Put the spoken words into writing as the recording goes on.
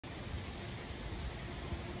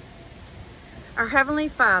Our Heavenly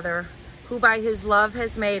Father, who by his love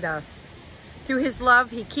has made us, through his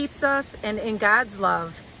love he keeps us, and in God's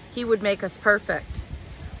love he would make us perfect.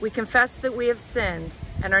 We confess that we have sinned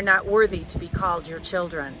and are not worthy to be called your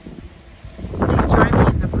children. Please join me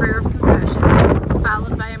in the prayer of confession,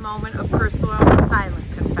 followed by a moment of personal silent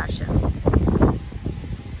confession.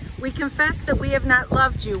 We confess that we have not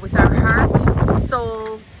loved you with our heart,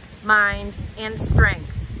 soul, mind, and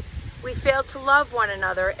strength. We failed to love one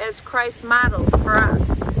another as Christ modeled for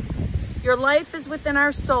us. Your life is within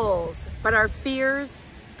our souls, but our fears,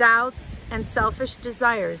 doubts, and selfish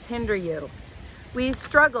desires hinder you. We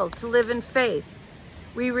struggle to live in faith.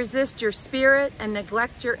 We resist your spirit and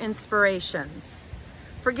neglect your inspirations.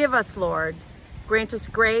 Forgive us, Lord. Grant us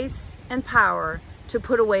grace and power to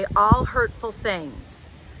put away all hurtful things.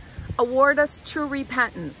 Award us true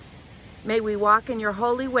repentance. May we walk in your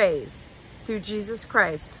holy ways through Jesus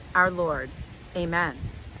Christ, our Lord. Amen.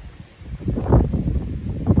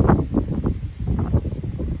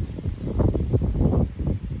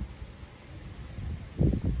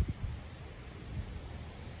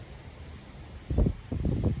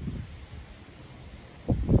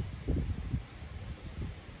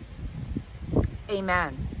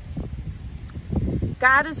 Amen.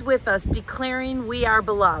 God is with us, declaring we are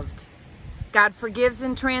beloved. God forgives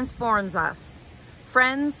and transforms us.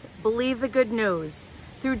 Friends, believe the good news.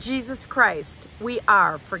 Through Jesus Christ, we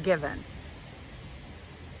are forgiven.